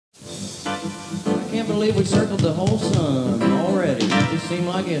can't believe we circled the whole sun already. It just seemed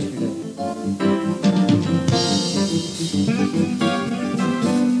like yesterday.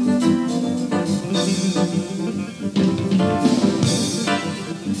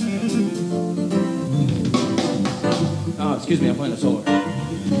 Oh, excuse me, I'm playing the Toler.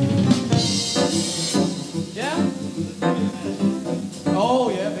 Yeah?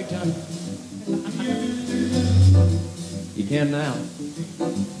 Oh, yeah, big time. You can now.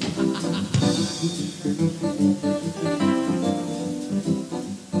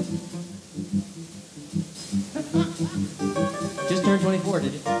 Just turned 24,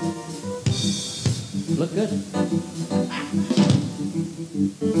 did you? Look good.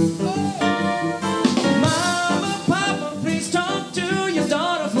 Mama, Papa, please talk to your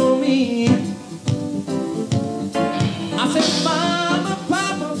daughter for me. I said, Mama,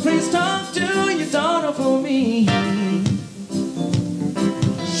 Papa, please talk to your daughter for me.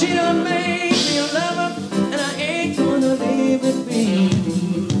 She done made me a lover, and I ain't gonna leave it be.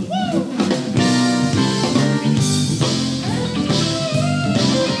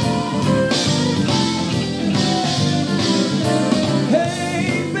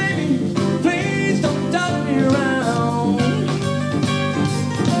 Hey, baby, please don't dog me around.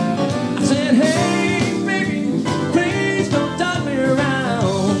 I said, hey, baby, please don't dog me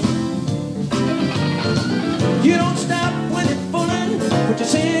around. You don't stop when you're fooling, put your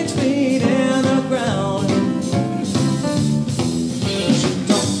 6 feet in the ground. You should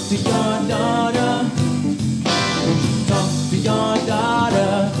talk to your daughter. Talk to your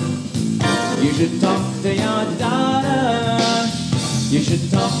daughter. You should talk to your daughter. You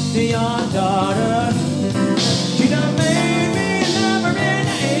should talk to your daughter. She done made me a lover and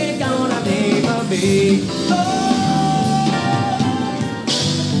I ain't gonna leave her be. Oh.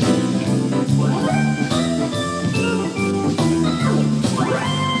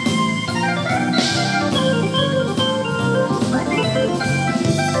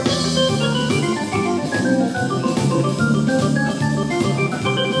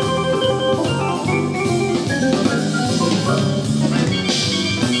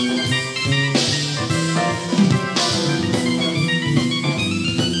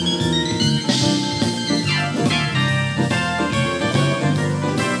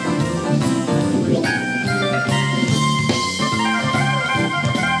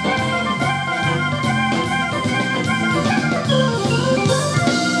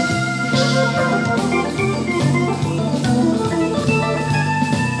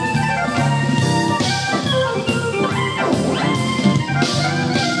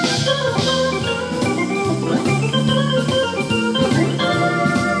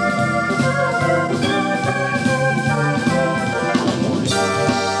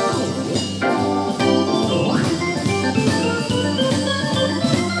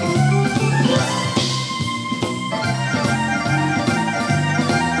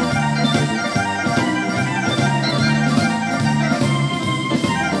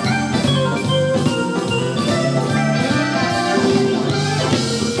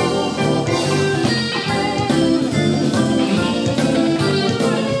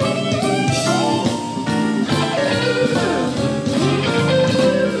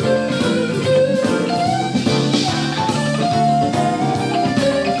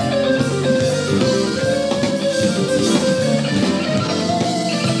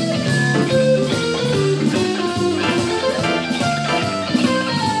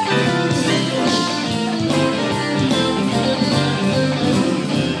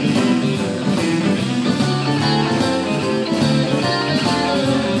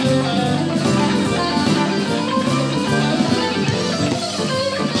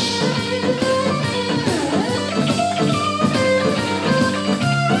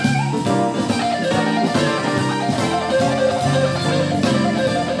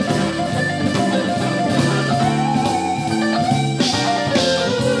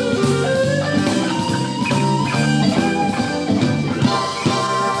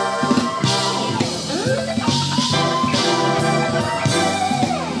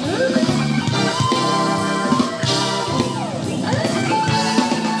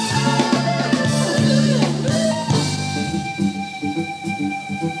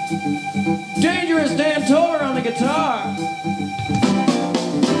 Dangerous Dan Toler on the guitar.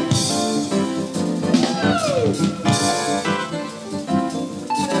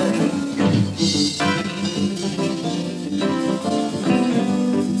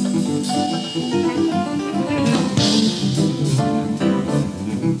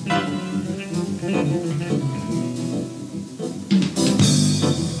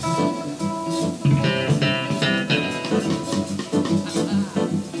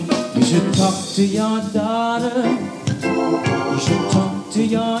 should talk to your daughter. You should talk to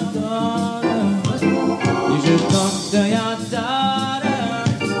your daughter. You should talk to your daughter.